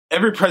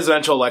Every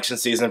presidential election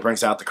season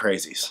brings out the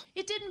crazies.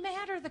 It didn't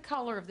matter the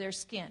color of their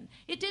skin.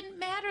 It didn't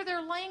matter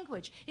their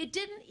language. It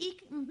didn't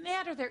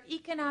matter their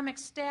economic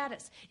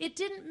status. It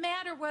didn't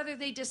matter whether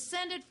they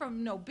descended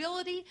from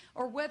nobility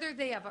or whether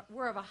they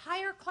were of a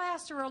higher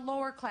class or a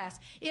lower class.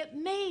 It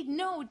made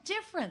no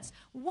difference.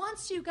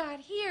 Once you got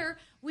here,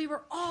 we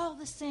were all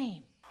the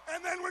same.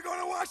 And then we're going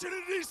to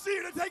Washington, D.C.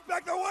 to take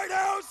back the White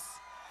House.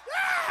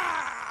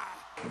 Yeah!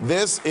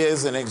 This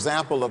is an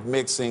example of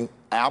mixing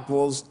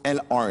apples and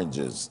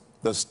oranges.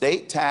 The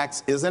state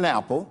tax is an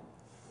apple.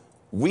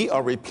 We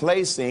are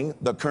replacing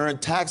the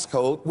current tax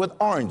code with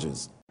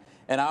oranges.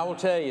 And I will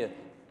tell you,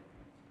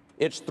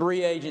 it's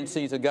 3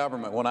 agencies of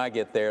government when I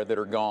get there that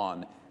are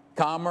gone.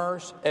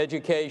 Commerce,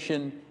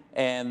 education,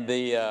 and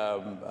the,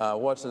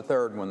 what's the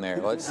third one there?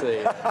 Let's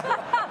see.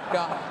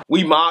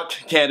 We mock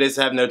candidates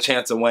that have no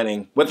chance of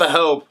winning with the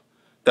hope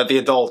that the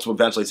adults will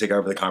eventually take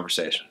over the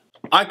conversation.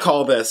 I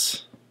call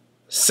this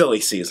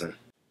silly season.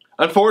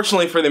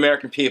 Unfortunately for the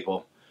American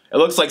people, it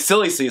looks like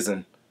silly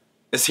season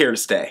is here to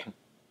stay.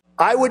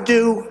 I would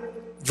do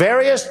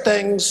various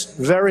things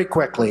very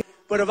quickly.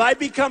 But if I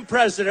become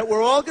president,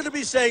 we're all going to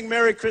be saying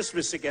Merry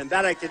Christmas again.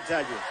 That I can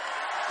tell you.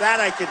 That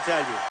I can tell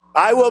you.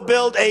 I will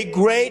build a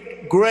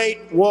great,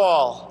 great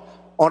wall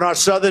on our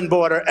southern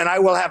border, and I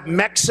will have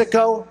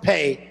Mexico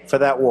pay for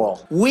that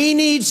wall. We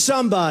need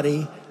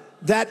somebody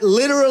that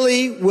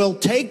literally will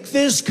take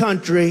this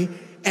country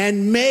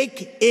and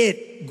make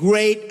it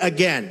great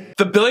again.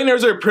 The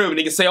billionaires are proven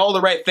he can say all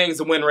the right things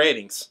and win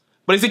ratings.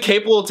 But is he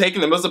capable of taking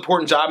the most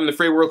important job in the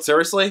free world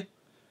seriously?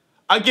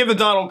 I give the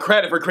Donald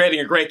credit for creating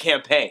a great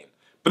campaign,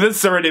 but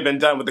this has already been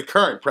done with the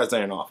current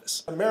president in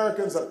office.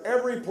 Americans of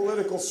every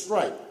political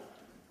stripe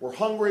were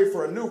hungry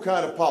for a new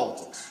kind of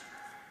politics.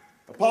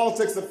 A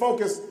politics that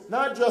focused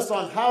not just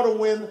on how to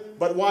win,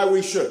 but why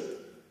we should.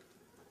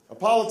 A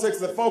politics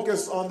that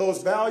focused on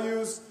those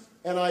values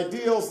and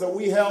ideals that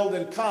we held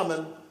in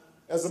common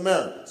as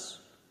Americans.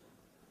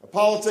 A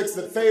politics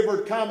that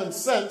favored common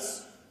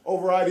sense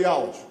over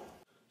ideology.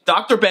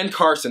 Dr. Ben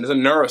Carson is a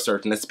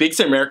neurosurgeon that speaks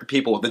to American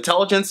people with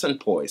intelligence and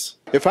poise.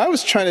 If I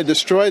was trying to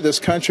destroy this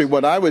country,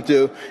 what I would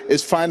do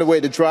is find a way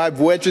to drive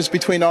wedges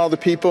between all the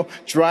people,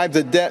 drive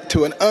the debt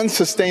to an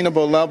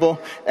unsustainable level,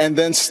 and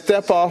then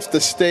step off the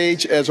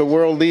stage as a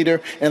world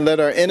leader and let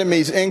our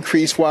enemies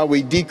increase while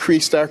we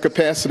decreased our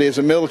capacity as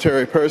a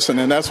military person,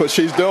 and that's what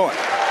she's doing.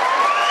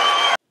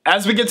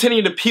 As we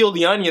continue to peel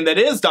the onion that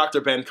is Dr.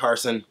 Ben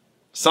Carson,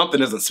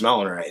 something isn't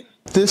smelling right.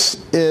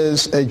 This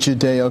is a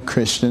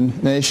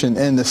Judeo-Christian nation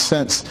in the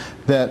sense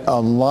that a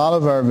lot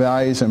of our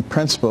values and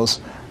principles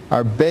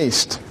are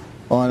based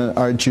on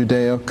our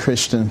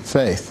Judeo-Christian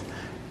faith.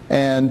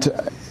 And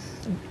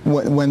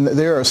when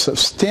there are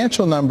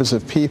substantial numbers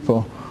of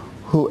people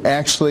who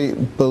actually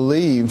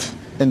believe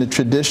in the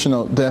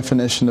traditional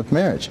definition of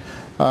marriage,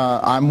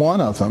 I'm one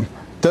of them.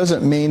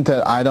 Doesn't mean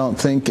that I don't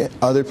think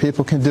other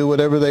people can do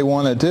whatever they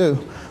want to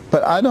do,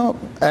 but I don't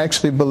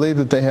actually believe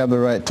that they have the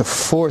right to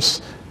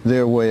force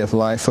their way of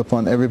life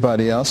upon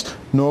everybody else,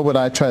 nor would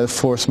I try to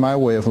force my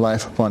way of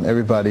life upon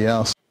everybody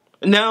else.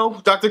 No,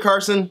 Dr.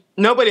 Carson,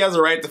 nobody has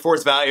a right to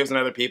force values on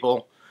other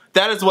people.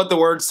 That is what the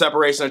word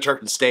separation of church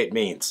and state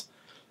means.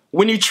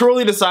 When you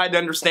truly decide to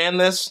understand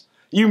this,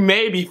 you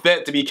may be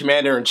fit to be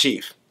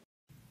commander-in-chief.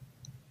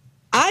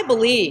 I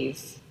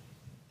believe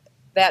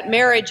that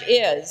marriage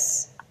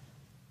is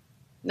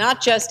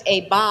not just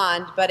a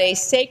bond, but a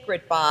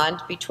sacred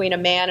bond between a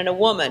man and a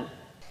woman.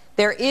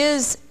 There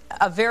is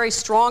a very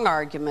strong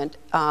argument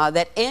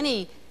that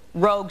any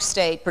rogue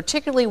state,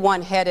 particularly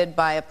one headed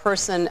by a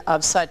person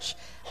of such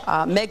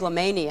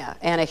megalomania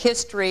and a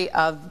history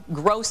of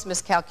gross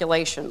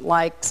miscalculation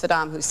like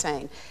Saddam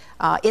Hussein,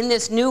 in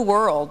this new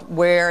world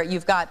where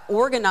you've got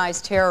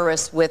organized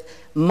terrorists with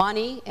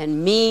money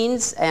and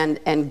means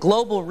and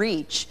global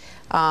reach,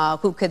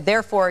 who could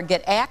therefore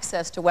get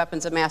access to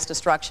weapons of mass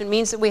destruction,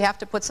 means that we have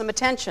to put some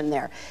attention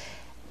there.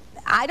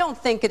 I don't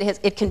think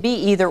it can be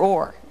either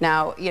or.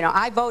 Now, you know,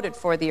 I voted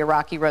for the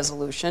Iraqi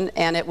resolution,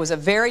 and it was a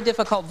very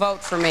difficult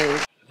vote for me.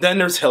 Then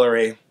there's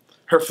Hillary.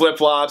 Her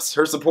flip-flops,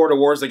 her support of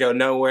wars that go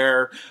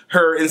nowhere,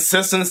 her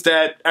insistence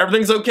that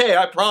everything's okay,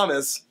 I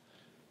promise.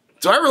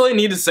 Do I really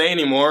need to say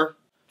anymore?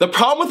 The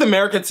problem with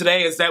America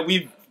today is that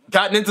we've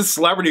gotten into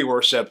celebrity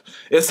worship.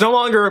 It's no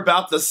longer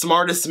about the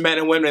smartest men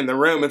and women in the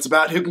room. It's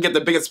about who can get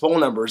the biggest poll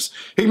numbers,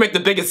 who can make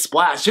the biggest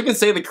splash, who can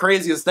say the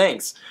craziest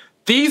things.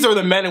 These are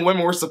the men and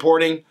women we're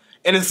supporting,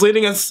 and it's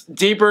leading us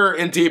deeper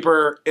and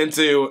deeper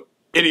into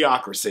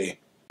idiocracy.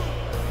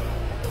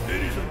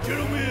 Ladies and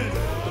gentlemen,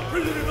 the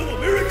President of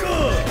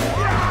America!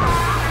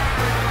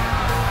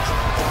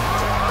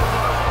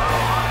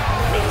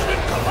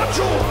 President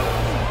Camacho!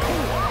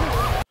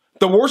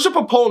 The worship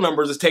of poll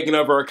numbers is taking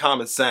over our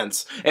common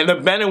sense, and the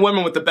men and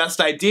women with the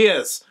best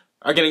ideas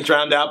are getting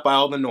drowned out by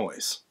all the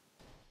noise.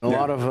 A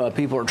lot of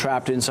people are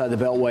trapped inside the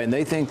Beltway, and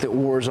they think that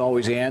war is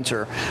always the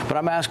answer. But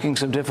I'm asking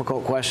some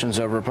difficult questions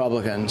of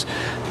Republicans.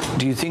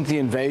 Do you think the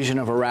invasion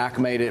of Iraq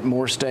made it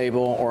more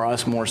stable or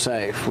us more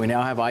safe? We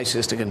now have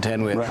ISIS to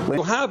contend with.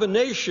 We'll have a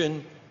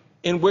nation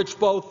in which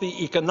both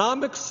the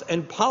economics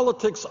and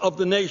politics of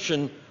the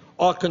nation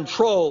are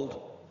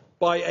controlled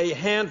by a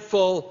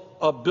handful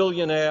of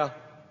billionaire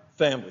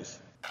families.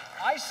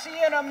 I see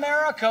an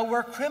America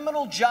where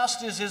criminal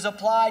justice is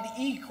applied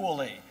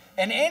equally,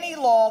 and any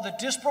law that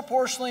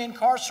disproportionately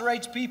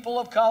incarcerates people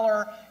of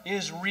color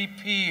is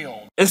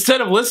repealed.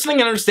 Instead of listening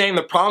and understanding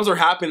the problems that are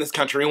happening in this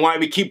country and why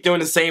we keep doing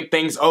the same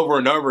things over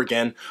and over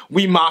again,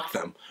 we mock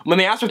them. When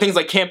they ask for things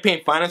like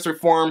campaign finance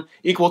reform,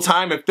 equal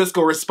time, and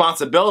fiscal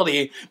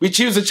responsibility, we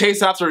choose to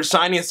chase after the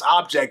shiniest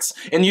objects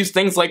and use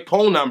things like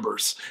poll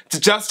numbers to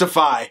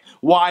justify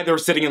why they're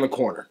sitting in the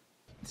corner.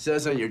 It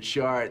says on your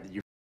chart that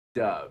you're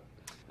f***ed up.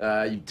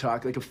 You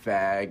talk like a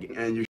fag,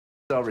 and you're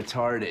so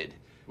retarded.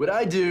 What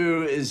I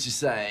do is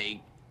just like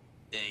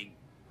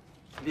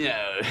you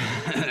know,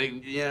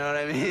 you know what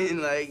I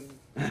mean?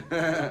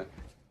 Like,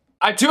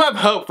 I do have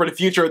hope for the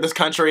future of this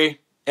country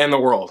and the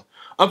world.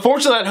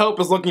 Unfortunately, that hope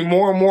is looking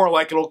more and more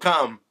like it'll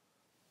come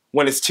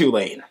when it's too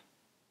late.